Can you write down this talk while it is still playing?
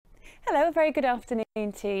Hello, a very good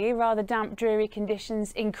afternoon to you. Rather damp, dreary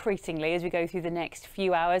conditions increasingly as we go through the next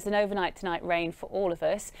few hours, and overnight tonight rain for all of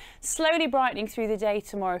us. Slowly brightening through the day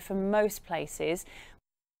tomorrow for most places,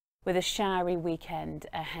 with a showery weekend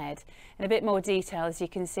ahead. In a bit more detail, as you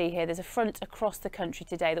can see here, there's a front across the country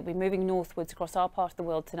today that will be moving northwards across our part of the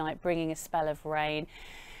world tonight, bringing a spell of rain.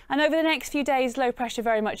 And over the next few days, low pressure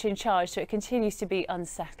very much in charge, so it continues to be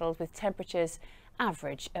unsettled with temperatures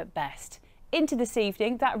average at best. Into this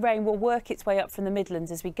evening, that rain will work its way up from the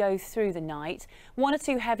Midlands as we go through the night. One or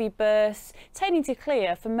two heavy bursts, tending to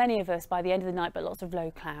clear for many of us by the end of the night, but lots of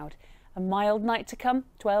low cloud. A mild night to come,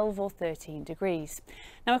 12 or 13 degrees.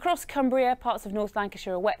 Now across Cumbria, parts of North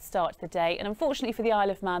Lancashire, a wet start to the day, and unfortunately for the Isle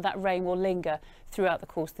of Man, that rain will linger throughout the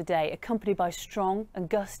course of the day, accompanied by strong and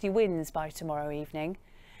gusty winds by tomorrow evening.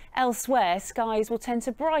 Elsewhere, skies will tend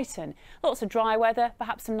to brighten. Lots of dry weather,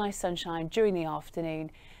 perhaps some nice sunshine during the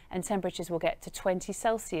afternoon. And temperatures will get to 20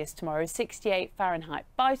 Celsius tomorrow, 68 Fahrenheit.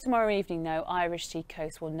 By tomorrow evening, though, Irish sea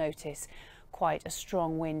coast will notice quite a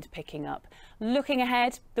strong wind picking up. Looking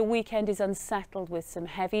ahead, the weekend is unsettled with some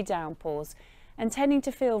heavy downpours and tending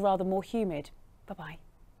to feel rather more humid. Bye-bye.